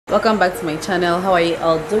Welcome back to my channel. How are you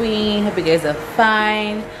all doing? Hope you guys are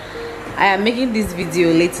fine. I am making this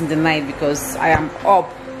video late in the night because I am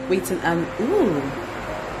up waiting and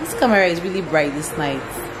this camera is really bright this night.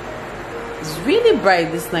 It's really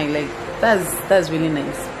bright this night, like that's really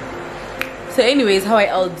nice. So anyways, how are you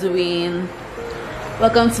all doing?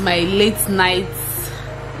 Welcome to my late in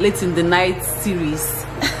the night series.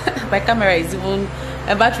 My camera is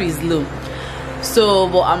my battery is low, so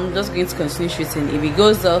but I'm just going to continue shooting. If it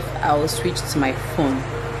goes off, I will switch to my phone.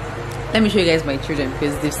 Let me show you guys my children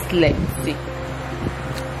because they've slept. See,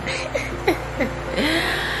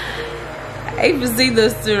 I've been seeing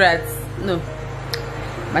those two rats. No,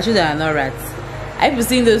 my children are not rats. I've been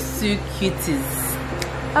seeing those two cuties.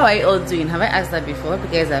 How are you all doing? Have I asked that before?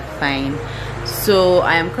 Hope you guys are fine. So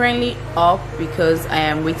I am currently up because I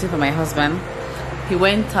am waiting for my husband. He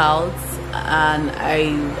went out and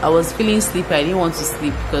I was feeling sleepy. I didn't want to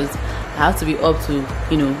sleep because I have to be up to,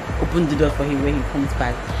 you know, open the door for him when he comes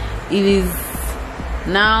back. It is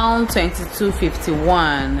now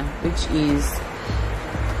 22:51, which is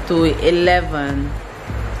to 11,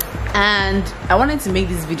 and I wanted to make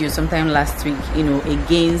this video sometime last week, you know,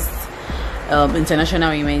 against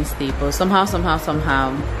International Women's Day, but somehow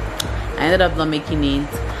I ended up not making it.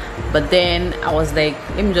 But then I was like,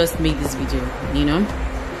 let me just make this video, you know.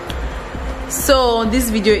 So this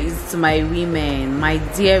video is to my women, my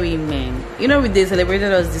dear women. You know, they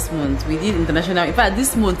celebrated us this month. We did international, in fact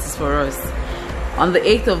this month is for us. On the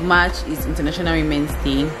 8th of March is International Women's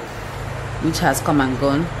Day, which has come and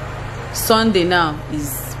gone. Sunday now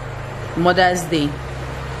is Mother's Day.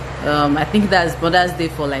 I think that's Mother's Day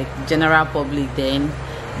for like general public. Then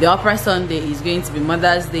the upper Sunday is going to be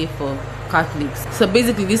Mother's Day for Catholics. So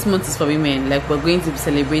basically this month is for women. Like, we're going to be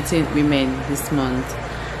celebrating women this month,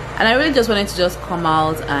 and I really just wanted to just come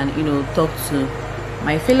out and, you know, talk to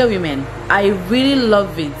my fellow women. I really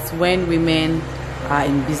love it when women are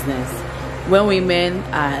in business, when women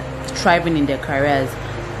are thriving in their careers,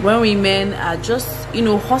 when women are just, you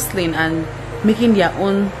know, hustling and making their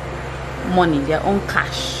own money, their own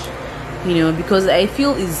cash, you know, because I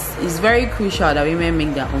feel it's very crucial that women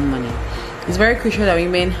make their own money. It's very crucial that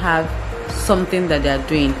women have something that they're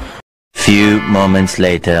doing. Few moments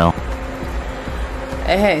later.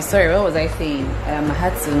 Hey, sorry, what was I saying? My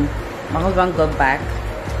husband got back.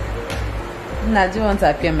 Now, do you want to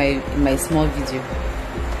appear in my small video?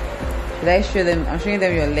 Should I show them? I'm showing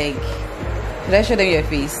them your leg. Should I show them your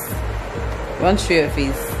face? You want to show your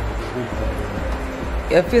face?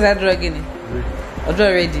 Your face are dragging it. Or draw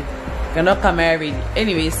ready. You're not camera ready.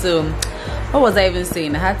 Anyway, so what was I even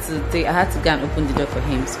saying? I had to go and open the door for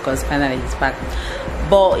him because finally he's back.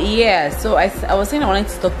 But yeah, so I was saying I wanted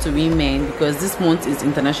to talk to women because this month is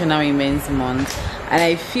International Women's Month, and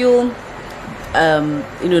I feel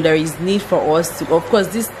you know, there is need for us to, of course,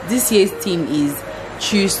 this year's theme is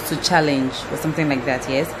choose to challenge or something like that.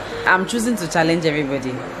 Yes, I'm choosing to challenge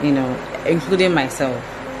everybody, you know, including myself,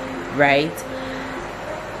 right?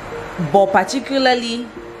 But particularly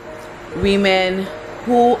women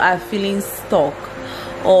who are feeling stuck,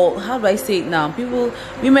 or how do I say it now,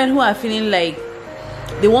 women who are feeling like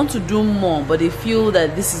they want to do more but they feel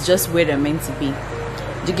that this is just where they're meant to be.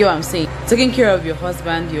 Do you get what I'm saying? Taking care of your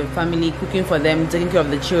husband, your family, cooking for them, taking care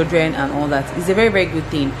of the children and all that is a very, very good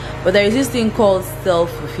thing, but there is this thing called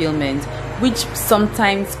self-fulfillment, which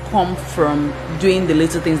sometimes come from doing the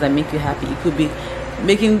little things that make you happy. It could be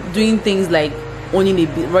doing things like running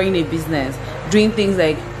a business, doing things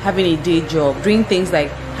like having a day job, doing things like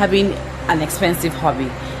having an expensive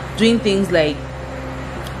hobby, doing things like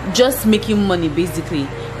just making money, basically,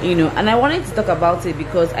 you know. And I wanted to talk about it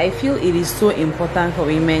because I feel it is so important for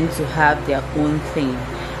women to have their own thing.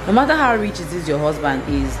 No matter how rich it is your husband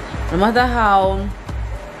is, no matter how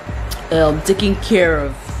taken care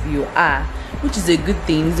of you are, which is a good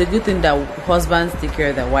thing. It's a good thing that husbands take care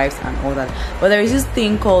of their wives and all that. But there is this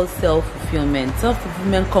thing called self-fulfillment.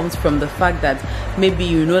 Self-fulfillment comes from the fact that maybe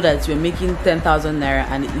you know that you're making 10,000 naira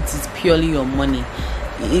and it is purely your money.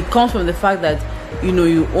 It comes from the fact that, you know,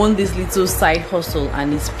 you own this little side hustle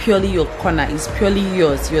and it's purely your corner, it's purely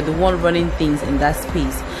yours. You're the one running things in that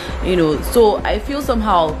space, you know. So I feel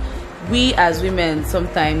somehow we as women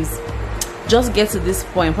sometimes just get to this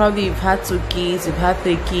point. Probably you've had 2 kids, you've had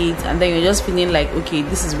 3 kids, and then you're just feeling like, okay,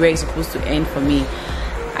 this is where it's supposed to end for me.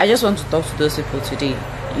 I just want to talk to those people today,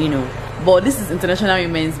 you know. But this is International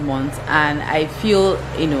Women's Month, and I feel,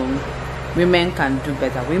 you know, women can do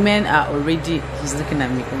better. Women are already, he's looking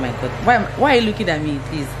at me, oh my god, why are you looking at me?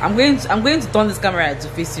 Please, I'm going to turn this camera to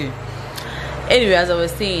face you. Anyway, as I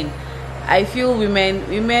was saying, I feel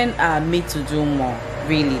women are made to do more,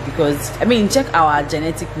 really, because I mean, check our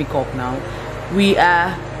genetic makeup now. We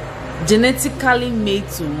are genetically made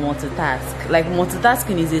to multitask. Like,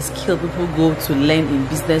 multitasking is a skill people go to learn in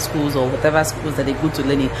business schools or whatever schools that they go to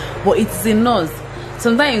learn in, but it's in us.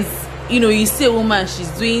 Sometimes, you know, you see a woman, she's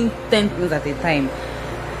doing 10 things at a time.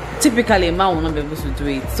 Typically a man will not be able to do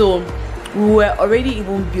it. So we were already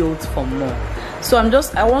even built for more. So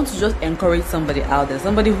I want to just encourage somebody out there,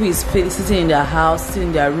 somebody who is sitting in their house, sitting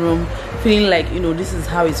in their room, feeling like, you know, this is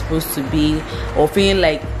how it's supposed to be, or feeling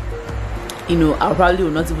like, you know, I probably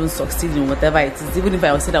will not even succeed in whatever it is. Even if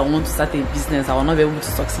I said I want to start a business, I will not be able to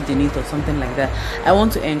succeed in it or something like that. I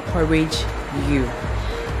want to encourage you.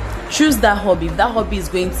 Choose that hobby. If that hobby is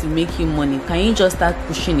going to make you money, can you just start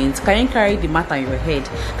pushing it? Can you carry the mat on your head?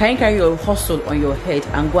 Can you carry your hustle on your head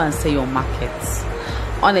and go and sell your markets?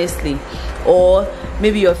 Honestly. Or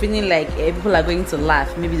maybe you're feeling like people are going to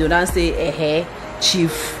laugh. Maybe they'll now say,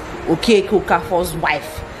 Chief, okay, Okafor's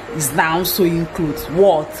wife is now sewing clothes.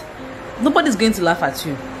 What? Nobody's going to laugh at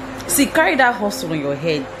you. See, carry that hustle on your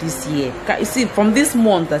head this year. See, from this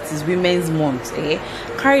month that is Women's Month,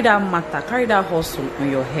 carry that matter, carry that hustle on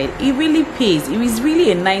your head. It really pays. It is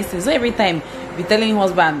really a nice thing. So every time you be telling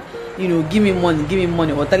husband, you know, give me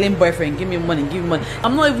money, or telling boyfriend, give me money.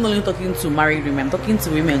 I'm not even only talking to married women, I'm talking to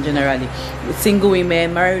women generally. Single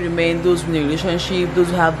women, married women, those in a relationship, those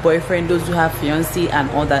who have boyfriend, those who have fiancé and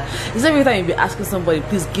all that. It's every time you be asking somebody,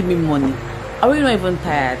 please give me money. Are we not even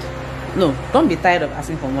tired? No, don't be tired of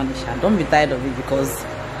asking for money, Sha. Don't be tired of it, because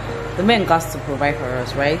the men got to provide for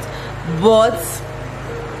us, right? But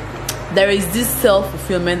there is this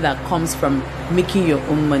self-fulfillment that comes from making your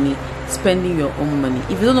own money, spending your own money.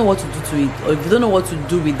 If you don't know what to do to it, or if you don't know what to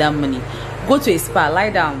do with that money, go to a spa, lie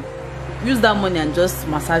down, use that money and just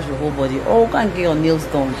massage your whole body, or go and get your nails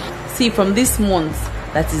done. See, from this month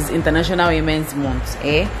that is International Women's Month,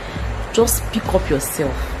 just pick up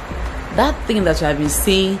yourself. That thing that you have been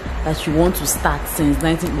saying that you want to start since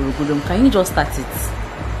 19 can you just start it?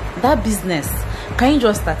 That business, can you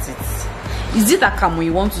just start it? Is it a camo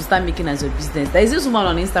you want to start making as your business? There is this woman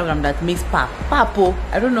on Instagram that makes papo.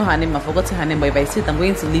 I don't know her name, I've forgotten her name, but if I see it, I'm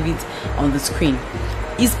going to leave it on the screen.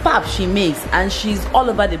 It's pap she makes, and she's all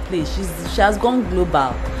over the place. She has gone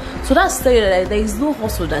global. So that's to tell you that there is no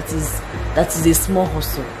hustle that is a small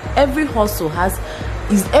hustle. Every hustle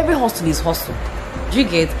is hustle. Do you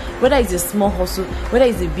get? Whether it's a small hustle, whether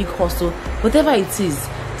it's a big hustle, whatever it is,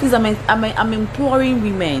 please, I'm imploring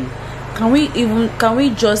women. Can we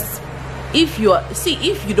just, if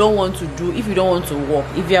you don't want to work,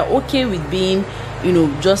 if you're okay with being, you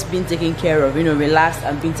know, just being taken care of, you know, relaxed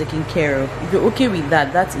and being taken care of, if you're okay with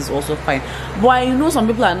that, that is also fine. But I know some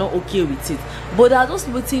people are not okay with it, but they're just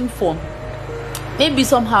waiting for, maybe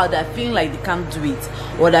somehow they're feeling like they can't do it,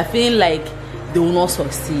 or they're feeling like they will not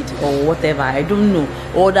succeed, or whatever, I don't know,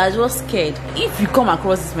 or they're just scared. If you come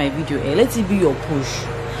across this my video, let it be your push.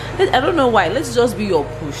 I don't know why, let's just be your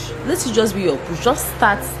push. Just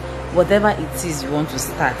start whatever it is you want to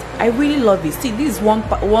start. I really love it. See, this is one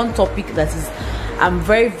topic that is I'm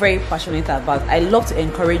very, very passionate about. I love to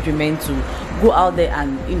encourage women to go out there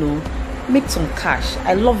and, you know, make some cash.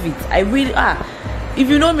 I love it. I really if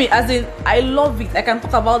you know me, as in, I love it. I can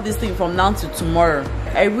talk about this thing from now to tomorrow.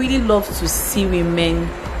 I really love to see women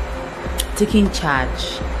taking charge.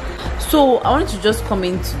 So I wanted to just come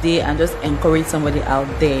in today and just encourage somebody out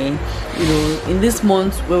there, you know, in this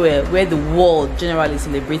month where the world generally is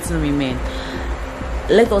celebrating women,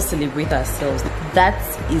 let us celebrate ourselves. That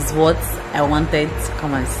is what I wanted to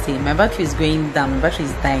come and say. My battery is going down, my battery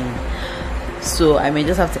is dying, so I may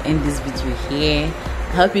just have to end this video here.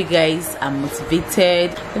 I hope you guys are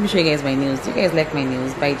motivated. Let me show you guys my nails. Do you guys like my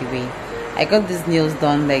nails, by the way? I got these nails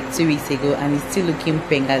done like 2 weeks ago and it's still looking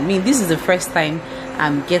pink. I mean, this is the first time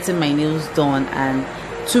I'm getting my nails done, and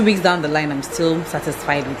 2 weeks down the line I'm still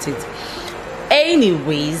satisfied with it.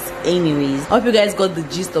 Anyways, I hope you guys got the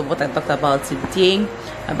gist of what I talked about today.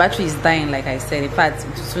 My battery is dying, like I said. In fact, it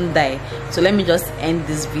will soon die. So let me just end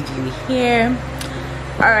this video here.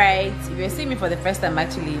 Alright, if you're seeing me for the first time,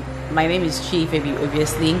 actually, my name is Chi Baby,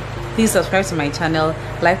 obviously. Please subscribe to my channel,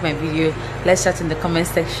 like my video, let's chat in the comment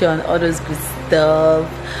section, all those good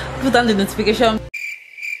stuff. Put on the notification.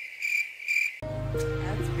 I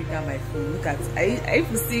have to bring out my phone. Look at, are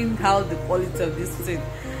you seeing how the quality of this thing?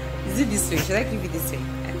 Is it this way? Should I keep it this way?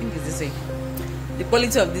 I think it's this way. The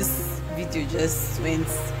quality of this video just went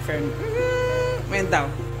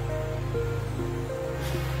down.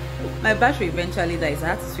 My battery eventually died, so I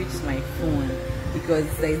had to switch to my phone because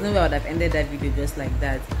there is no way I would have ended that video just like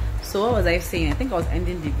that. So what was I saying? I think I was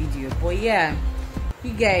ending the video. But yeah,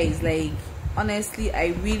 you guys, like, honestly,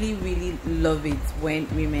 I really, really love it when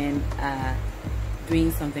women are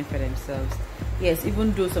doing something for themselves. Yes,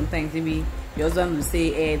 even though sometimes maybe your husband will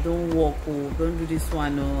say, hey, don't walk, or don't do this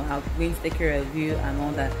one, or I'm going to take care of you and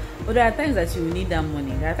all that. But there are times that you need that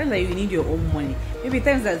money. There are times that you need your own money. Maybe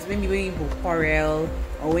times that maybe when you quarrel,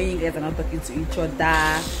 or when you guys are not talking to each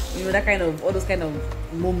other, you know, that kind of, all those kind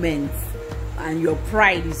of moments, and your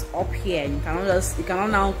pride is up here, and you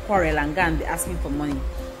cannot now quarrel and go and be asking for money,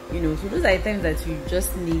 you know. So those are the times that you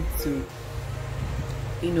just need to,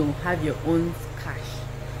 you know, have your own cash.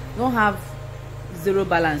 Don't have zero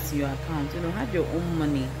balance in your account, you know, have your own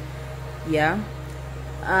money. Yeah.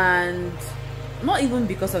 And not even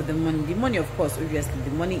because of the money, of course, obviously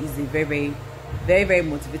the money is a very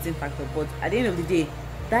motivating factor, but at the end of the day,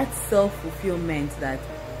 that self-fulfillment that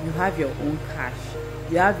you have your own cash,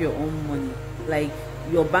 you have your own money, like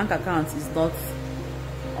your bank account is not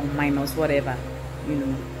on minus whatever, you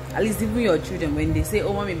know. At least even your children, when they say,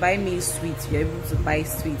 oh mommy, buy me sweets, you're able to buy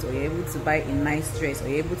sweets, or you're able to buy a nice dress, or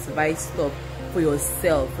you're able to buy stuff for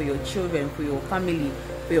yourself, for your children, for your family,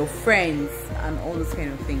 for your friends, and all those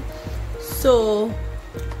kind of things. So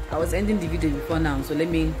I was ending the video before now, so let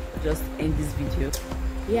me just end this video.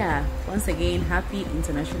 Yeah, once again, happy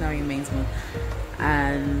International Women's Month,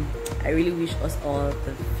 and I really wish us all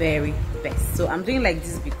the very best. So I'm doing like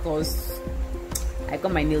this because I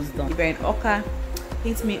got my nails done. If you're in Oka,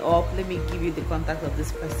 hit me up, let me give you the contact of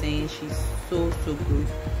this person. She's so good.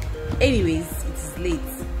 Anyways, it is late,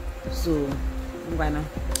 so bye now.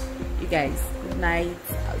 You guys, good night.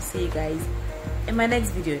 I'll see you guys in my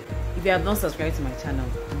next video. If you have not subscribed to my channel,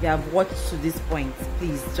 if you have watched to this point,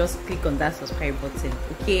 please just click on that subscribe button,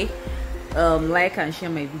 okay? Like and share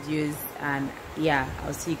my videos, and yeah,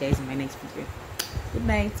 I'll see you guys in my next video. Good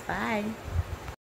night. Bye.